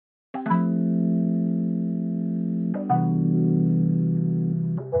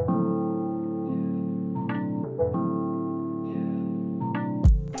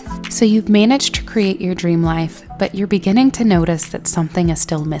So you've managed to create your dream life, but you're beginning to notice that something is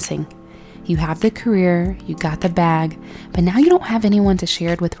still missing. You have the career, you got the bag, but now you don't have anyone to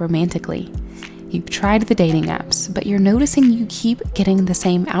share it with romantically. You've tried the dating apps, but you're noticing you keep getting the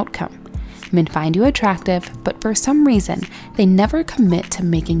same outcome. Men find you attractive, but for some reason, they never commit to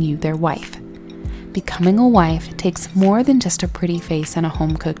making you their wife. Becoming a wife takes more than just a pretty face and a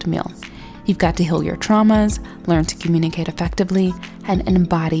home-cooked meal. You've got to heal your traumas, learn to communicate effectively, and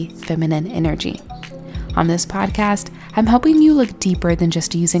embody feminine energy. On this podcast, I'm helping you look deeper than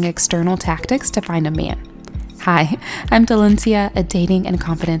just using external tactics to find a man. Hi, I'm Delencia, a dating and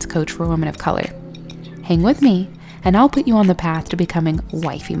confidence coach for women of color. Hang with me, and I'll put you on the path to becoming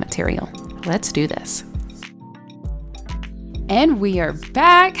wifey material. Let's do this. And we are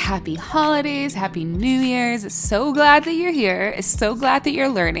back. Happy holidays. Happy New Year's. So glad that you're here. So glad that you're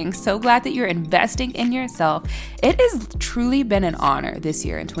learning. So glad that you're investing in yourself. It has truly been an honor this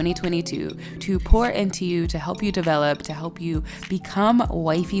year in 2022 to pour into you, to help you develop, to help you become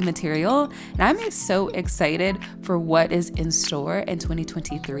wifey material. And I'm so excited for what is in store in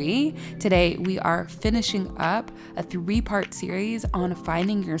 2023. Today, we are finishing up a 3-part series on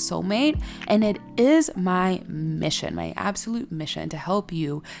finding your soulmate. And it is my mission, my absolute mission, to help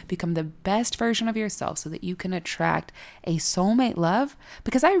you become the best version of yourself so that you can attract a soulmate love,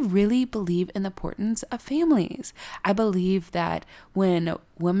 because I really believe in the importance of families. I believe that when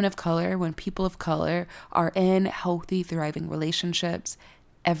women of color, when people of color are in healthy, thriving relationships,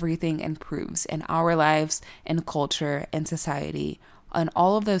 everything improves in our lives, in culture, in society, and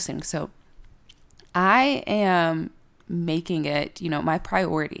all of those things. So I am making it, my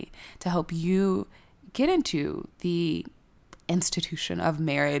priority to help you get into the institution of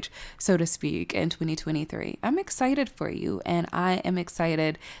marriage, so to speak, in 2023. I'm excited for you, and I am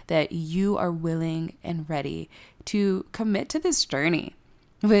excited that you are willing and ready to commit to this journey,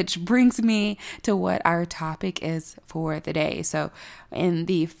 which brings me to what our topic is for the day. So in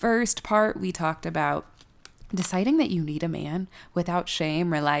the first part, we talked about deciding that you need a man without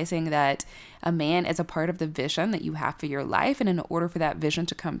shame, realizing that a man is a part of the vision that you have for your life, and in order for that vision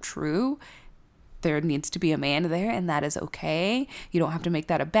to come true, there needs to be a man there, and that is okay. You don't have to make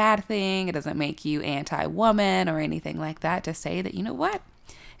that a bad thing. It doesn't make you anti-woman or anything like that to say that, you know what?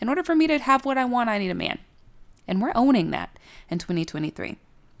 In order for me to have what I want, I need a man. And we're owning that in 2023.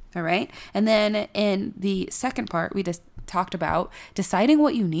 All right? And then in the second part, we just talked about deciding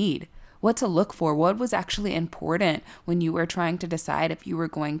what you need, what to look for, what was actually important when you were trying to decide if you were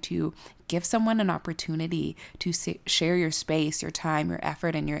going to give someone an opportunity to share your space, your time, your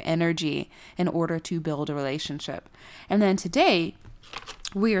effort, and your energy in order to build a relationship. And then today,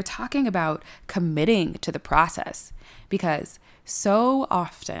 we are talking about committing to the process, because so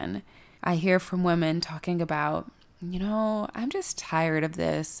often I hear from women talking about, I'm just tired of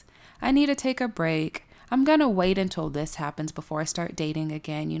this. I need to take a break. I'm going to wait until this happens before I start dating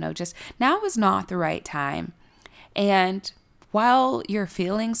again. Just now is not the right time. And while your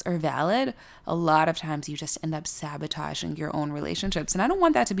feelings are valid, a lot of times you just end up sabotaging your own relationships. And I don't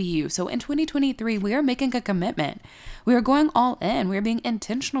want that to be you. So in 2023, we are making a commitment. We are going all in. We are being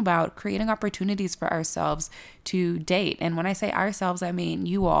intentional about creating opportunities for ourselves to date. And when I say ourselves, I mean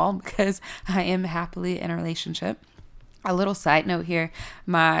you all, because I am happily in a relationship. A little side note here,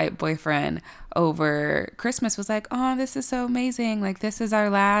 my boyfriend over Christmas was like, oh, this is so amazing. Like, this is our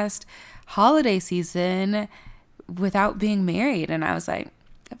last holiday season without being married. And I was like,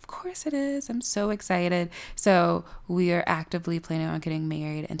 of course it is. I'm so excited. So we are actively planning on getting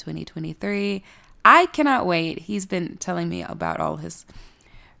married in 2023. I cannot wait. He's been telling me about all his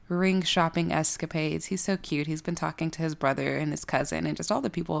ring shopping escapades. He's so cute. He's been talking to his brother and his cousin and just all the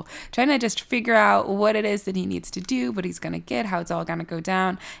people, trying to just figure out what it is that he needs to do, what he's going to get, how it's all going to go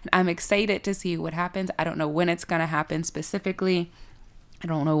down. And I'm excited to see what happens. I don't know when it's going to happen specifically. I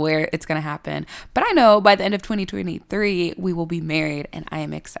don't know where it's going to happen, but I know by the end of 2023, we will be married, and I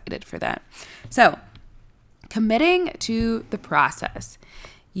am excited for that. So, committing to the process.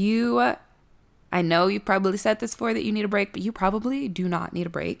 I know you probably said this before that you need a break, but you probably do not need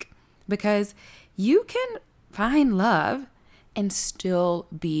a break, because you can find love and still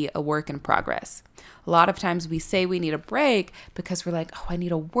be a work in progress. A lot of times we say we need a break because we're like, oh, I need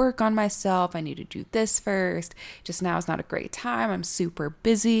to work on myself. I need to do this first. Just now is not a great time. I'm super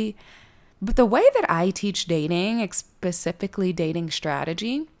busy. But the way that I teach dating, specifically dating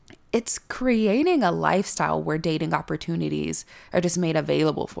strategy, it's creating a lifestyle where dating opportunities are just made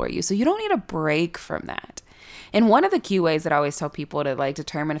available for you. So you don't need a break from that. And one of the key ways that I always tell people to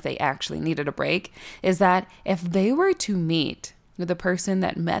determine if they actually needed a break is that if they were to meet the person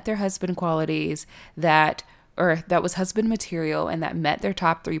that met their husband qualities, that or that was husband material and that met their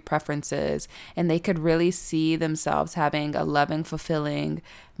top 3 preferences, and they could really see themselves having a loving, fulfilling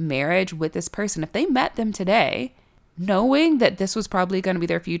marriage with this person, if they met them today, knowing that this was probably going to be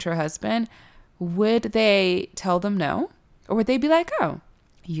their future husband, would they tell them no? Or would they be like, oh,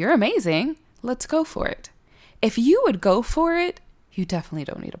 you're amazing, let's go for it? If you would go for it, you definitely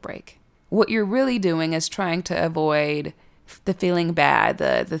don't need a break. What you're really doing is trying to avoid the feeling bad,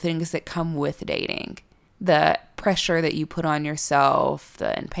 the things that come with dating, the pressure that you put on yourself,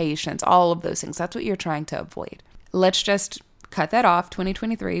 the impatience, all of those things. That's what you're trying to avoid. Let's just cut that off.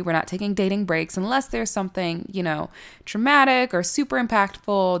 2023, we're not taking dating breaks unless there's something, traumatic or super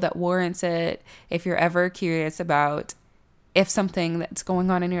impactful that warrants it. If you're ever curious about if something that's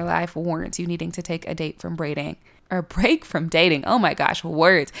going on in your life warrants you needing to take a break from dating. Oh my gosh,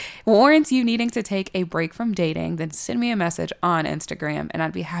 words. Warrants you needing to take a break from dating, then send me a message on Instagram and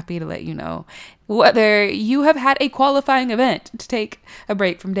I'd be happy to let you know whether you have had a qualifying event to take a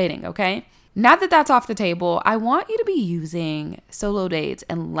break from dating, okay? Now that that's off the table, I want you to be using solo dates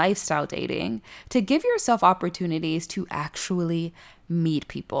and lifestyle dating to give yourself opportunities to actually meet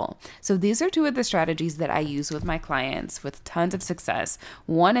people. So these are 2 of the strategies that I use with my clients with tons of success.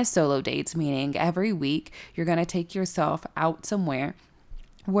 One is solo dates, meaning every week you're going to take yourself out somewhere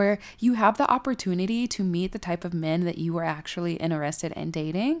where you have the opportunity to meet the type of men that you are actually interested in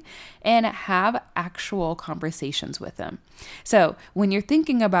dating and have actual conversations with them. So when you're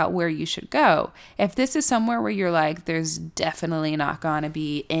thinking about where you should go, if this is somewhere where you're like, there's definitely not going to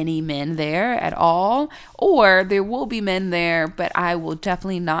be any men there at all, or there will be men there, but I will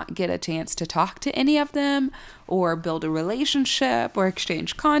definitely not get a chance to talk to any of them or build a relationship or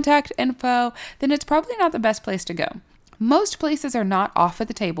exchange contact info, then it's probably not the best place to go. Most places are not off of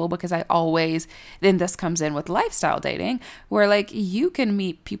the table because then this comes in with lifestyle dating where you can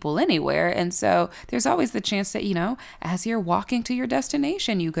meet people anywhere. And so there's always the chance that, as you're walking to your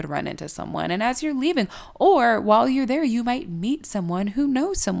destination, you could run into someone. And as you're leaving or while you're there, you might meet someone who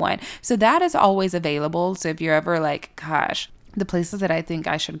knows someone. So that is always available. So if you're ever like, gosh, the places that I think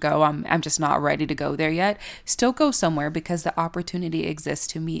I should go, I'm just not ready to go there yet, still go somewhere because the opportunity exists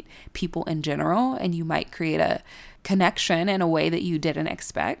to meet people in general and you might create a connection in a way that you didn't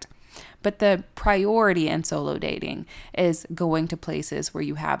expect. But the priority in solo dating is going to places where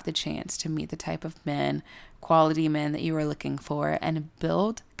you have the chance to meet the type of men, quality men that you are looking for and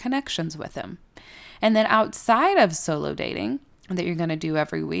build connections with them. And then outside of solo dating that you're going to do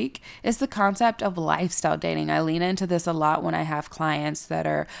every week is the concept of lifestyle dating. I lean into this a lot when I have clients that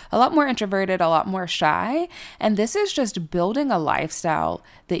are a lot more introverted, a lot more shy. And this is just building a lifestyle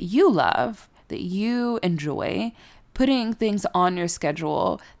that you love, that you enjoy, putting things on your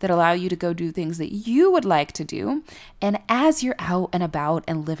schedule that allow you to go do things that you would like to do. And as you're out and about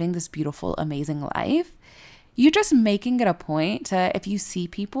and living this beautiful, amazing life, you're just making it a point to, if you see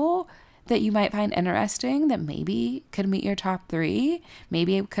people that you might find interesting that maybe could meet your top 3,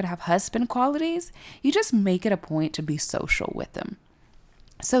 maybe it could have husband qualities, you just make it a point to be social with them.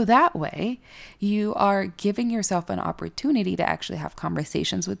 So that way you are giving yourself an opportunity to actually have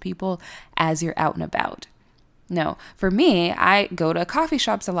conversations with people as you're out and about. No, for me, I go to coffee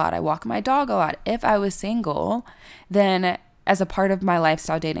shops a lot. I walk my dog a lot. If I was single, then as a part of my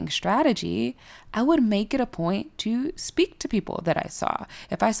lifestyle dating strategy, I would make it a point to speak to people that I saw.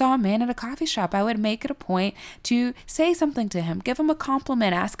 If I saw a man at a coffee shop, I would make it a point to say something to him, give him a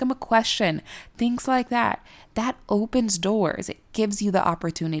compliment, ask him a question, things like that. That opens doors. It gives you the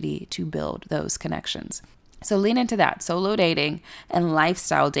opportunity to build those connections. So lean into that, solo dating and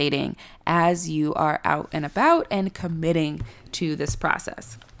lifestyle dating as you are out and about and committing to this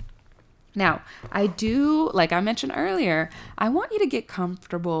process. Now, like I mentioned earlier, I want you to get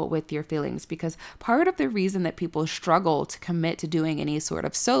comfortable with your feelings because part of the reason that people struggle to commit to doing any sort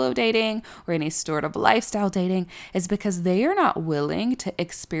of solo dating or any sort of lifestyle dating is because they are not willing to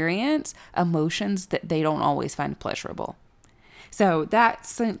experience emotions that they don't always find pleasurable. So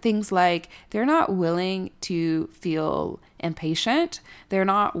that's things like they're not willing to feel impatient. They're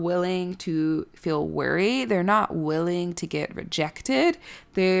not willing to feel worried. They're not willing to get rejected.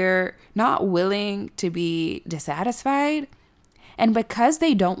 They're not willing to be dissatisfied. And because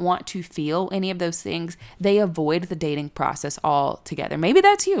they don't want to feel any of those things, they avoid the dating process altogether. Maybe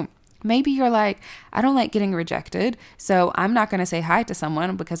that's you. Maybe you're like, I don't like getting rejected, so I'm not going to say hi to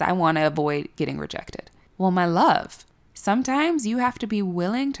someone because I want to avoid getting rejected. Well, my love, sometimes you have to be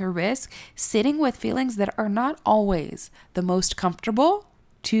willing to risk sitting with feelings that are not always the most comfortable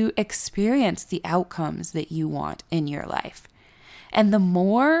to experience the outcomes that you want in your life. And the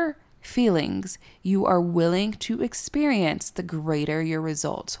more feelings you are willing to experience, the greater your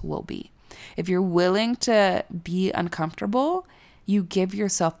results will be. If you're willing to be uncomfortable, you give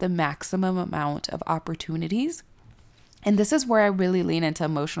yourself the maximum amount of opportunities. And this is where I really lean into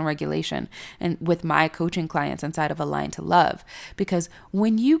emotional regulation and with my coaching clients inside of Align to Love. Because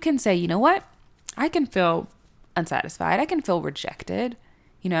when you can say, you know what, I can feel unsatisfied, I can feel rejected,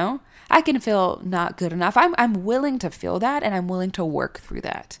 I can feel not good enough. I'm willing to feel that, and I'm willing to work through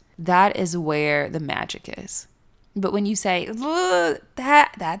that. That is where the magic is. But when you say,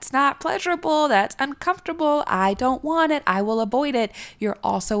 that's not pleasurable, that's uncomfortable, I don't want it, I will avoid it, you're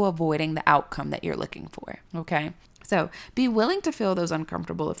also avoiding the outcome that you're looking for, okay? So be willing to feel those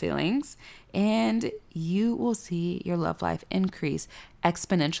uncomfortable feelings, and you will see your love life increase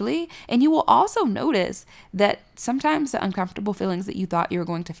exponentially. And you will also notice that sometimes the uncomfortable feelings that you thought you were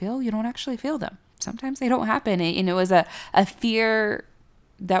going to feel, you don't actually feel them. Sometimes they don't happen. It was a fear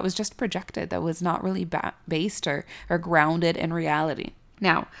that was just projected, that was not really based or grounded in reality.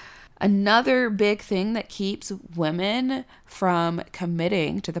 Now, another big thing that keeps women from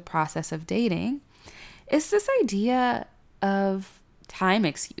committing to the process of dating is this idea of time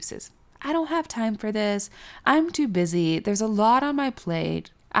excuses. I don't have time for this. I'm too busy. There's a lot on my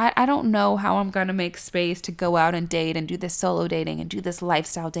plate. I don't know how I'm going to make space to go out and date and do this solo dating and do this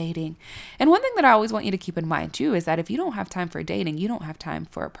lifestyle dating. And one thing that I always want you to keep in mind too is that if you don't have time for dating, you don't have time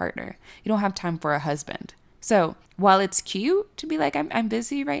for a partner. You don't have time for a husband. So while it's cute to be like, I'm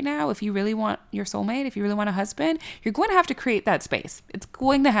busy right now, if you really want your soulmate, if you really want a husband, you're going to have to create that space. It's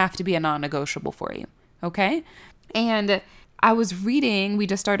going to have to be a non-negotiable for you. Okay? And I was reading, we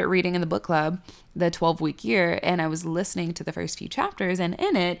just started reading in the book club, the 12-week year, and I was listening to the first few chapters, and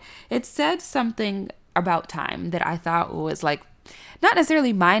in it said something about time that I thought was like, not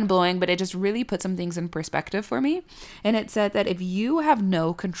necessarily mind-blowing, but it just really put some things in perspective for me. And it said that if you have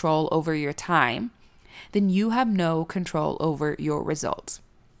no control over your time, then you have no control over your results.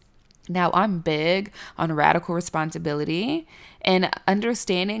 Now, I'm big on radical responsibility and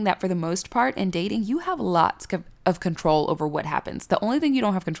understanding that for the most part in dating, you have lots of control over what happens. The only thing you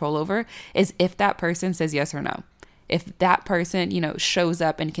don't have control over is if that person says yes or no. If that person, shows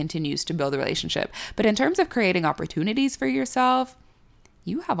up and continues to build a relationship. But in terms of creating opportunities for yourself,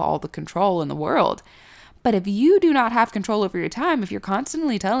 you have all the control in the world. But if you do not have control over your time, if you're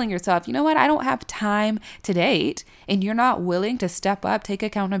constantly telling yourself, you know what, I don't have time to date, and you're not willing to step up, take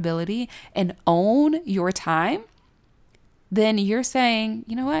accountability, and own your time, then you're saying,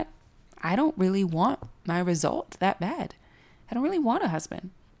 you know what, I don't really want my result that bad. I don't really want a husband.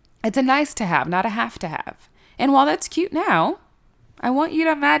 It's a nice to have, not a have to have. And while that's cute now, I want you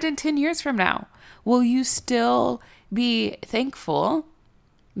to imagine 10 years from now, will you still be thankful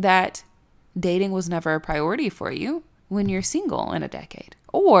that dating was never a priority for you when you're single in a decade?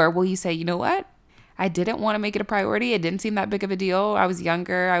 Or will you say, you know what? I didn't want to make it a priority. It didn't seem that big of a deal. I was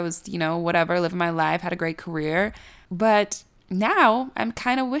younger. I was, whatever, living my life, had a great career. But now I'm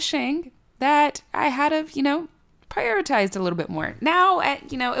kind of wishing that I had have, prioritized a little bit more. Now,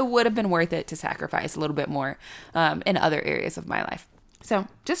 it would have been worth it to sacrifice a little bit more in other areas of my life. So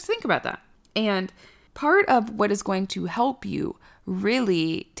just think about that. And part of what is going to help you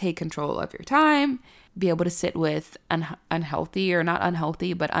really take control of your time, be able to sit with unhealthy or not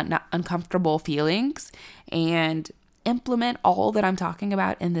unhealthy, but uncomfortable feelings and implement all that I'm talking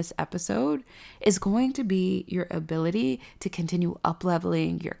about in this episode is going to be your ability to continue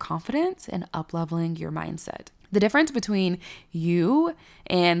up-leveling your confidence and up-leveling your mindset. The difference between you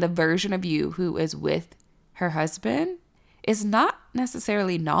and the version of you who is with her husband is not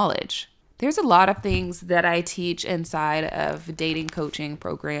necessarily knowledge. There's a lot of things that I teach inside of dating coaching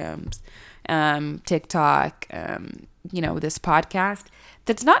programs, TikTok, this podcast,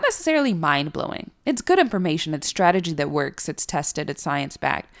 that's not necessarily mind-blowing. It's good information. It's strategy that works. It's tested. It's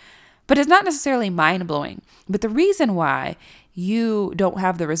science-backed. But it's not necessarily mind-blowing. But the reason why you don't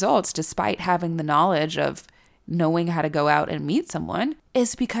have the results, despite having the knowledge of knowing how to go out and meet someone,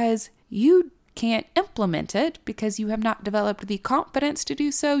 is because you can't implement it because you have not developed the confidence to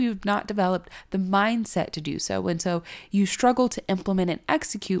do so. You've not developed the mindset to do so. And so you struggle to implement and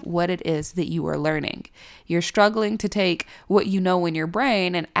execute what it is that you are learning. You're struggling to take what you know in your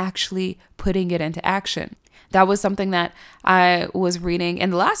brain and actually putting it into action. That was something that I was reading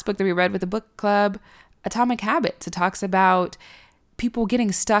in the last book that we read with the book club, Atomic Habits. It talks about people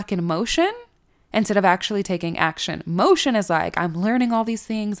getting stuck in motion instead of actually taking action. Motion is like, I'm learning all these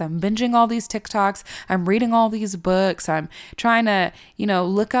things. I'm binging all these TikToks. I'm reading all these books. I'm trying to,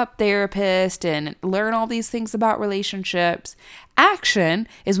 look up therapists and learn all these things about relationships. Action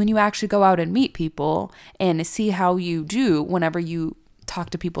is when you actually go out and meet people and see how you do whenever you talk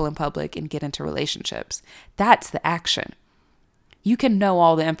to people in public and get into relationships. That's the action. You can know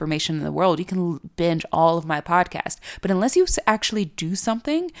all the information in the world. You can binge all of my podcast. But unless you actually do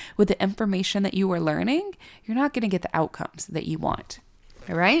something with the information that you are learning, you're not going to get the outcomes that you want.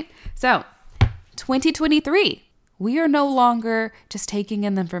 All right? So 2023, we are no longer just taking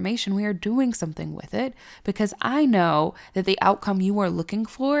in the information. We are doing something with it, because I know that the outcome you are looking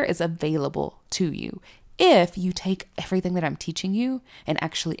for is available to you if you take everything that I'm teaching you and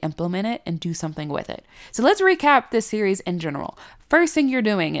actually implement it and do something with it. So let's recap this series in general. First thing you're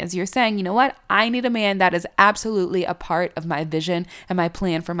doing is you're saying, you know what? I need a man that is absolutely a part of my vision and my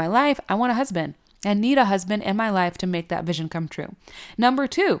plan for my life. I want a husband. I need a husband in my life to make that vision come true. Number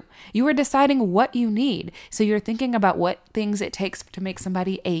 2, you are deciding what you need. So you're thinking about what things it takes to make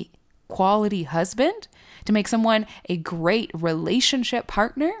somebody a quality husband, to make someone a great relationship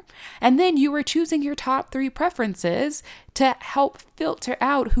partner. And then you are choosing your top 3 preferences to help filter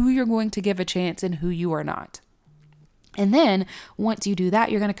out who you're going to give a chance and who you are not. And then once you do that,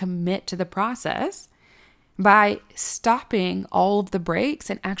 you're going to commit to the process by stopping all of the breaks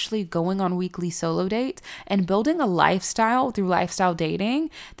and actually going on weekly solo dates and building a lifestyle through lifestyle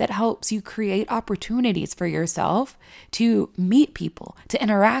dating that helps you create opportunities for yourself to meet people, to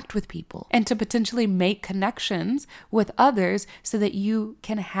interact with people, and to potentially make connections with others so that you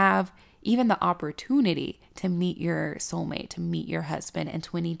can have even the opportunity to meet your soulmate, to meet your husband in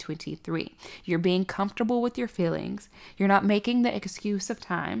 2023. You're being comfortable with your feelings. You're not making the excuse of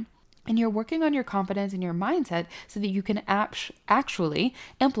time. And you're working on your confidence and your mindset so that you can actually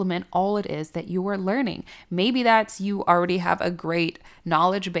implement all it is that you are learning. Maybe that's you already have a great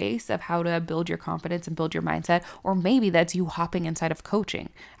knowledge base of how to build your confidence and build your mindset, or maybe that's you hopping inside of coaching.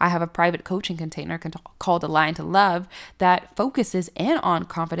 I have a private coaching container called Align to Love that focuses in on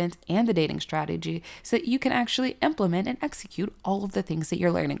confidence and the dating strategy so that you can actually implement and execute all of the things that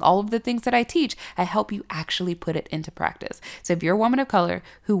you're learning. All of the things that I teach, I help you actually put it into practice. So if you're a woman of color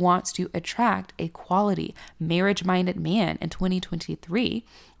who wants to attract a quality marriage-minded man in 2023,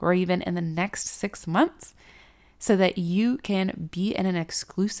 or even in the next 6 months, so that you can be in an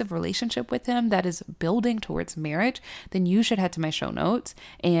exclusive relationship with him that is building towards marriage, then you should head to my show notes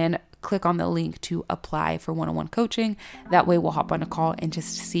and click on the link to apply for one-on-one coaching. That way we'll hop on a call and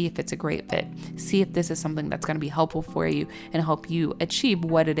just see if it's a great fit. See if this is something that's going to be helpful for you and help you achieve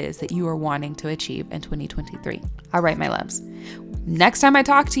what it is that you are wanting to achieve in 2023. All right, my loves. Next time I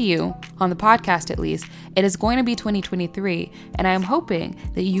talk to you, on the podcast at least, it is going to be 2023, and I am hoping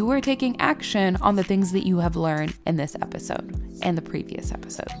that you are taking action on the things that you have learned in this episode and the previous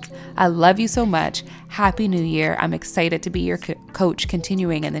episodes. I love you so much. Happy New Year. I'm excited to be your coach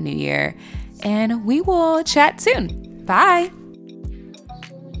continuing in the new year, and we will chat soon. Bye.